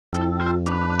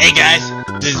Hey guys,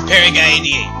 this is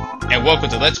PerryGuy88, and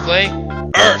welcome to Let's Play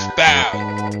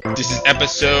EarthBound. This is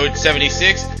episode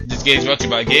 76. This game is brought to you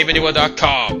by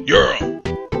GameAnyone.com.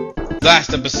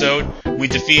 Last episode, we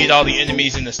defeated all the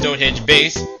enemies in the Stonehenge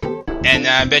base, and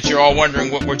I bet you're all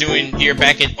wondering what we're doing here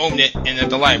back in Omnit and at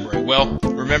the library. Well,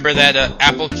 remember that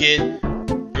Apple Kid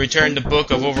returned the book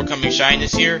of overcoming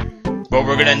shyness here? Well,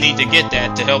 we're gonna need to get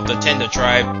that to help the Tenda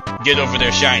tribe get over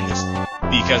their shyness,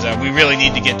 because we really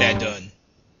need to get that done.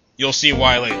 You'll see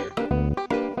why later.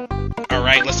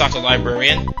 Alright, let's talk to the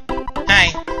librarian.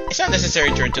 Hi, it's not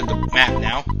necessary to return the map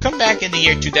now. Come back in the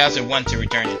year 2001 to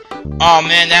return it. Oh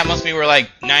man, that must mean we're like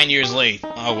 9 years late.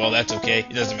 Oh well, that's okay,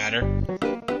 it doesn't matter.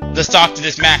 Let's talk to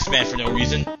this masked man for no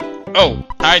reason. Oh,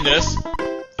 hi Ness.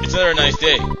 It's another nice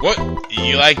day. What?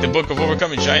 You like the Book of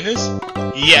Overcoming Shyness?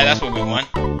 Yeah, that's what we want.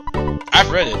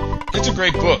 I've read it. It's a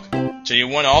great book. So you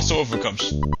want to also overcome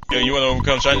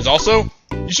shyness also?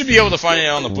 You should be able to find it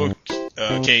on the book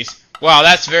case. Wow,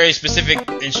 that's very specific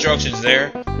instructions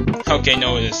there. Okay,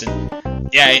 no it isn't.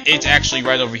 Yeah, it's actually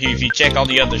right over here. If you check all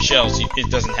the other shelves, it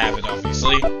doesn't have it,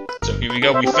 obviously. So here we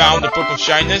go. We found the Book of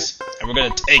Shyness, and we're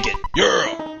gonna take it.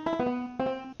 Yeah!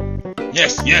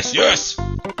 Yes, yes, yes!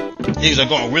 Things are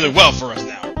going really well for us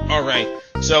now. Alright,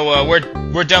 so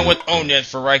we're done with Omnit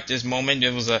for right this moment.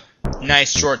 It was a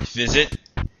nice short visit.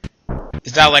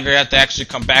 It's not like I have to actually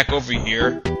come back over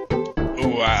here.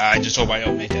 Ooh, I just hope I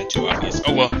don't make that too obvious.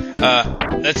 Oh well,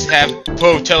 let's have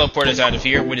Poe teleport us out of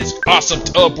here with his awesome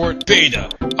teleport beta.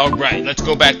 Alright, let's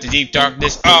go back to Deep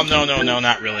Darkness. Oh, no,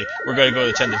 not really. We're gonna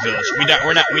go to Tenda Village. We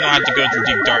don't have to go through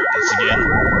Deep Darkness again.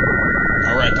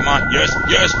 Alright, come on. Yes,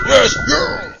 yes, yes,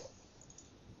 yeah!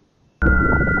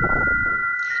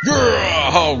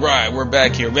 Yeah! Alright, we're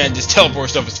back here. Man, this teleport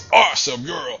stuff is awesome,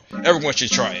 girl. Everyone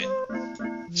should try it.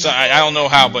 So, I don't know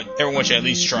how, but everyone should at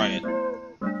least try it.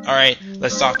 Alright,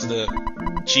 let's talk to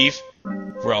the chief.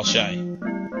 We're all shy.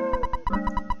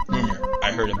 Rumor,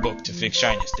 I heard a book to fix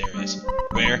shyness there is.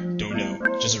 Where? Don't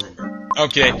know. Just a rumor.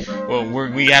 Okay, well,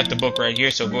 we have the book right here,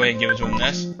 so go ahead and give it to him,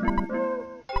 Ness.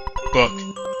 Book.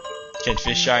 Can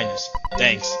fix shyness.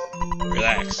 Thanks.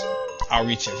 Relax. I'll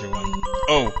reach everyone.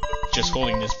 Oh, just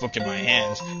holding this book in my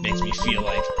hands makes me feel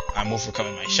like I'm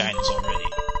overcoming my shyness already.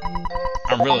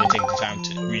 I'm really taking the time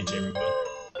to read to everyone.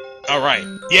 Alright,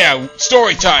 yeah,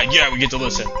 story time! Yeah, we get to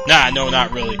listen. Nah, no,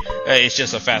 not really. It's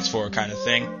just a fast forward kind of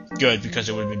thing. Good, because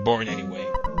it would have been boring anyway.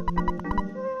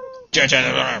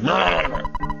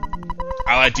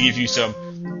 I like to give you some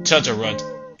Tutarut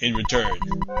in return.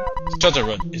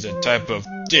 Tutarut is a type of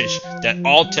dish that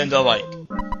all Tenda like.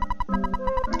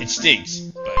 It stinks,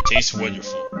 but it tastes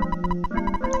wonderful.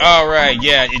 Alright,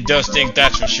 yeah, it does stink,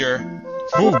 that's for sure.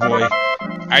 Oh boy.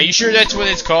 Are you sure that's what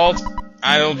it's called?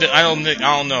 I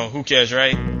don't know. Who cares,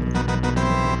 right?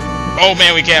 Oh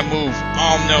man, we can't move.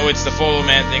 Oh no, it's the photo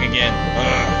man thing again.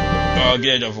 I'll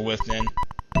get it over with then.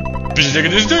 Busy taking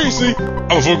this seriously.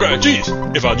 I'm a full guy.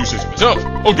 Jeez, if I do say so myself.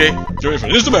 Okay, get ready for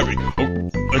this memory. Oh,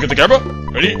 look at the camera.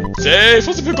 Ready? Say,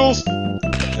 full of pickles.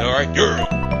 Alright, you're.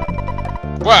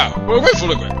 Wow, we're right for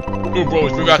the grab. Oh bro, we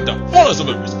forgot the fullest of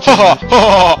memories. Ha ha ha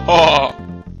ha ha.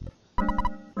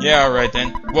 Yeah, alright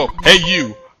then. Whoa, hey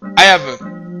you. I have a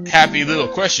happy little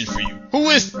question for you. Who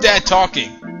is that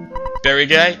talking? Berry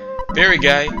Guy? Berry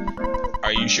Guy?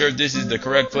 Are you sure this is the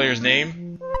correct player's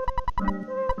name?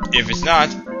 If it's not,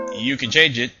 you can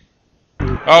change it.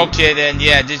 Okay then,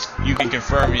 yeah, you can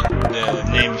confirm the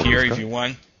name here if you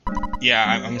want. Yeah,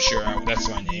 I'm sure that's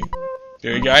my name.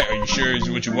 Berry Guy, are you sure is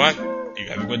what you want? Are you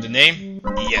happy with the name?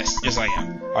 Yes I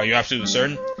am. Are you absolutely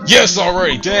certain? Yes,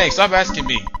 already, dang, stop asking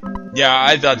me. Yeah,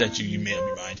 I thought that you made up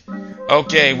your mind.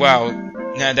 Okay, wow.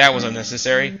 Nah, that was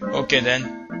unnecessary. Okay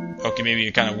then. Okay, maybe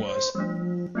it kind of was.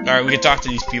 Alright, we can talk to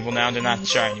these people now. They're not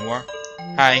shy anymore.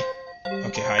 Hi.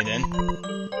 Okay, hi then.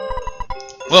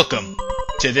 Welcome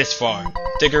to this far.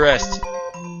 Take a rest.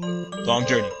 Long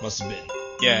journey, must have been.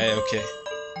 Yeah, okay.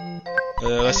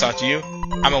 Let's talk to you.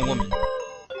 I'm a woman.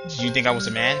 Did you think I was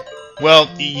a man? Well,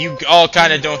 you all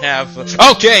kind of don't have...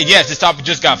 Okay, yes, this topic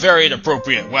just got very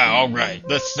inappropriate. Wow, alright.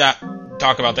 Let's not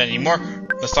talk about that anymore.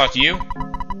 Let's talk to you.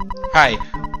 Hi.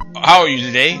 How are you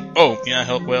today? Oh, you're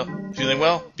not feeling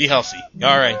well? Be healthy.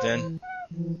 Alright then.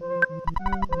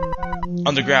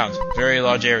 Underground. Very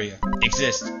large area.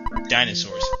 Exist.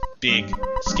 Dinosaurs. Big.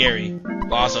 Scary.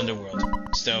 Lost underworld.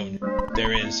 Stone.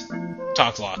 There is.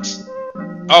 Talk lots.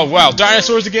 Oh wow,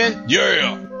 dinosaurs again?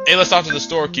 Yeah! Hey, let's talk to the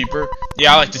storekeeper.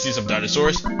 Yeah, I like to see some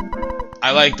dinosaurs.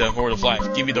 I like the Horn of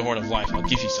Life. Give me the Horn of Life. I'll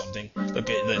give you something. Look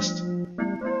at this.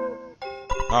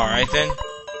 Alright then.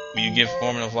 Will you give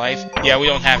Horn of Life? Yeah, we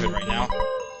don't have it right now.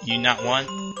 You not want?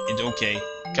 It's okay.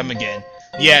 Come again.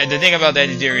 Yeah, the thing about that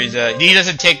is he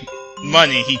doesn't take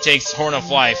money, he takes Horn of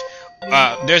Life.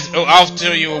 I'll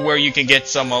tell you where you can get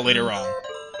some later on.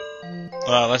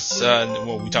 Well,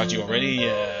 we talked to you already,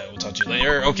 we'll talk to you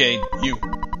later. Okay, you.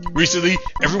 Recently,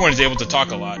 everyone is able to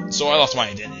talk a lot, so I lost my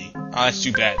identity. Oh, that's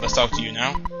too bad. Let's talk to you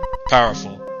now.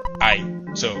 Powerful.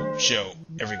 So, show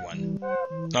everyone.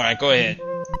 Alright, go ahead.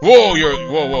 Whoa.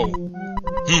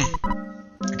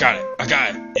 I got it.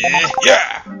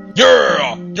 Yeah!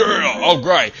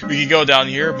 Alright, we can go down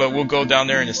here, but we'll go down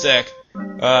there in a sec.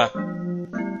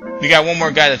 We got one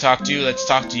more guy to talk to. Let's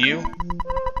talk to you.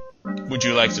 Would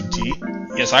you like some tea?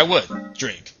 Yes, I would.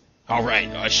 Drink. Alright,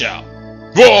 I shall.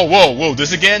 Whoa,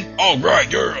 this again? Alright,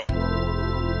 girl!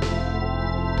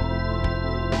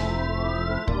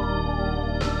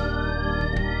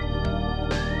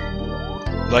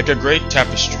 Like a great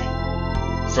tapestry,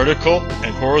 vertical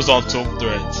and horizontal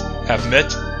threads have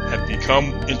met and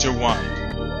become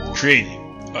intertwined,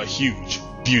 creating a huge,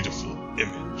 beautiful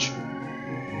image.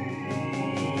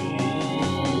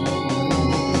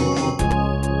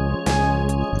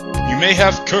 You may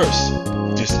have cursed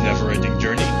this never-ending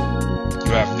journey.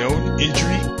 You have known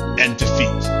injury and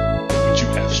defeat, but you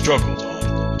have struggled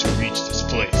on to reach this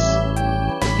place.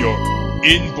 Your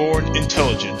inborn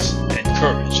intelligence and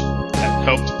courage have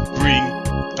helped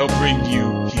bring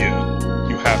you here.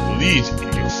 You have believed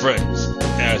in your friends,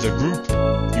 and as a group,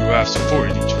 you have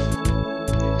supported each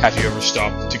other. Have you ever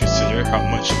stopped to consider how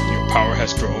much your power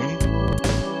has grown?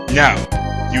 Now,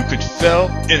 you could fell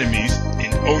enemies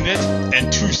in Onet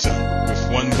and Tusa with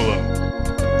one blow.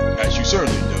 As you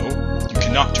certainly know, you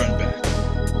cannot turn back.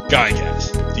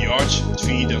 Gygas, the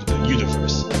arch-fiend of the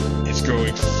universe, is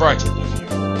growing frightened of you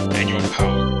and your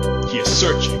power. He is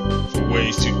searching for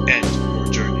ways to end your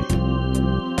journey.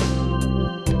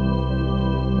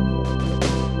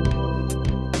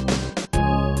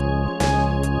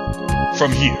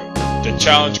 From here, the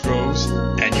challenge grows,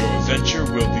 and your adventure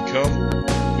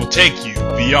will take you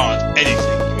beyond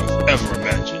anything you have ever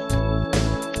imagined.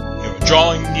 You are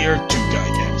drawing near to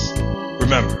Gygas.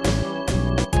 Remember,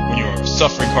 when you are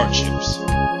suffering hardships,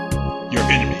 your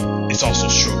enemy is also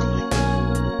struggling.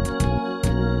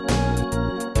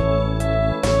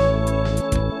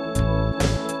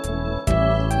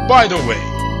 By the way,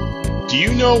 do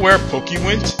you know where Pokey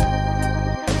went?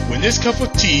 When this cup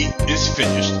of tea is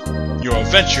finished, your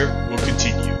adventure will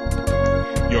continue.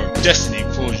 Your destiny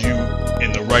pulls you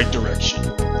in the right direction.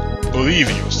 Believe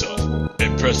in yourself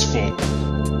and press forward.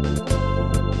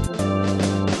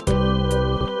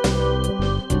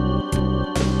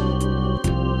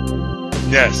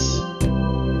 Ness,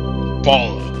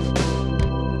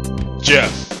 Paula,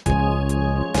 Jeff,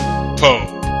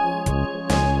 Poe.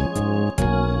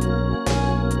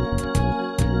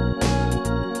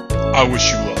 I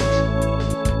wish you luck.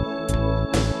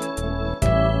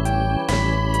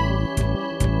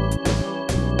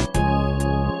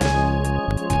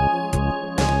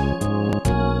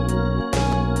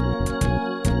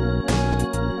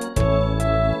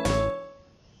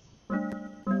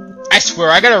 I swear,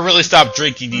 I gotta really stop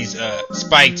drinking these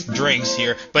spiked drinks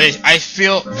here, but I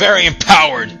feel very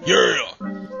empowered. Yeah!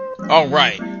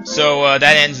 Alright, so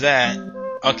that ends that.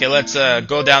 Okay, let's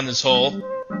go down this hole.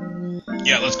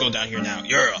 Yeah, let's go down here now.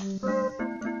 Yeah!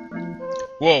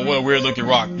 Whoa, what a weird looking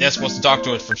rock. Ness wants to talk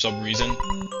to it for some reason.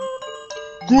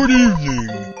 Good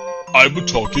evening. I'm a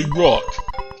talking rock.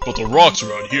 But the rocks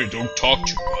around here don't talk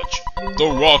too much.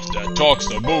 The rock that talks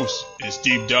the most is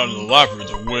deep down in the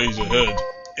labyrinth of ways ahead,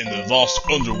 in the lost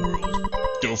underworld.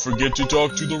 Don't forget to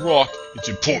talk to the rock. It's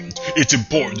important. It's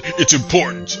important. It's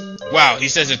important. Wow, he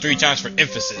says it 3 times for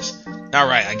emphasis.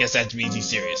 Alright, I guess that means he's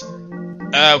serious.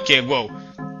 Okay, whoa.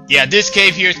 Yeah, this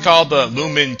cave here is called the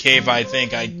Lumen Cave, I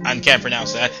think. I can't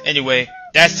pronounce that. Anyway,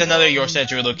 that's another Your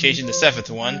Central location, the 7th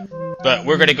one. But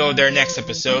we're gonna go there next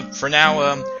episode. For now,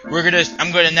 I'm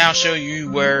gonna now show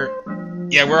you where.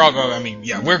 Yeah, we're all going.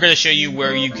 We're gonna show you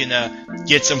where you can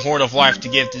get some Horn of Life to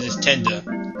give to this Tenda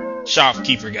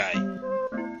shopkeeper guy.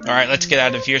 All right, let's get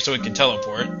out of here so we can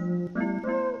teleport.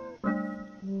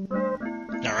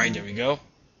 All right, there we go.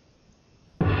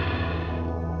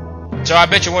 So I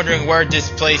bet you're wondering where this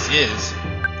place is.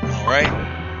 All right,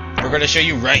 we're gonna show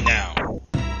you right now.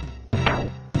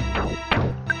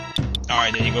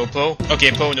 Alright, there you go, Poe.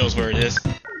 Okay, Poe knows where it is.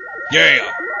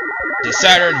 Yeah! The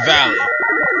Saturn Valley.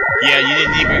 Yeah, you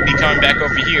didn't even be coming back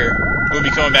over here. We'll be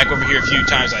coming back over here a few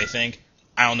times, I think.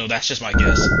 I don't know, that's just my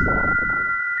guess.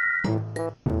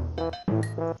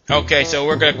 Okay, so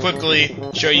we're gonna quickly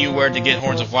show you where to get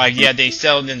Horns of Life. Yeah, they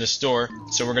sell it in the store,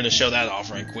 so we're gonna show that off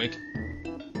right quick.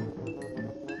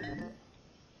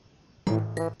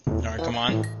 Alright, come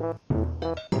on.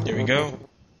 There we go.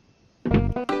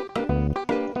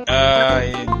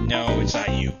 No, it's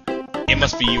not you. It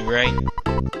must be you, right?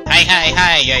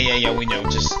 Hi. Yeah, we know.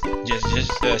 Just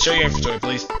show your inventory,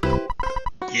 please.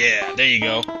 Yeah, there you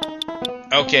go.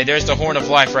 Okay, there's the Horn of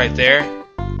Life right there.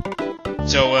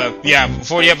 So, yeah,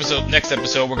 before the next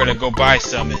episode, we're gonna go buy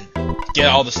some and get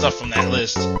all the stuff from that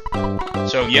list.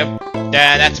 So, yep,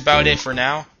 that's about it for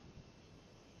now.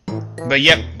 But,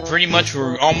 yep, pretty much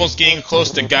we're almost getting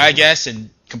close to Gygas and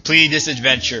completing this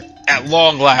adventure at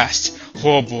long last.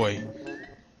 Oh boy.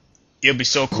 It'll be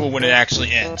so cool when it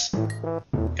actually ends.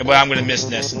 But I'm gonna miss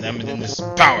Ness and them and then this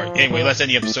power. Anyway, let's end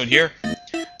the episode here.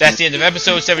 That's the end of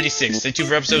episode 76. Stay tuned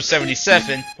for episode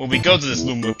 77, where we go to this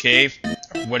Lumina Cave,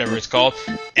 or whatever it's called,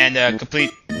 and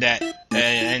complete that,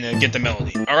 and get the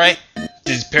melody. Alright?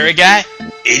 This is Perry Guy,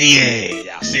 88.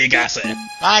 I'll see you guys later.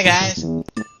 Bye, guys.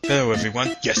 Hello,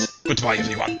 everyone. Yes, goodbye,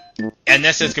 everyone. And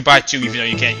Ness says goodbye, too, even though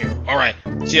you can't hear her. Alright,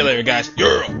 see you later, guys.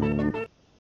 Yeah.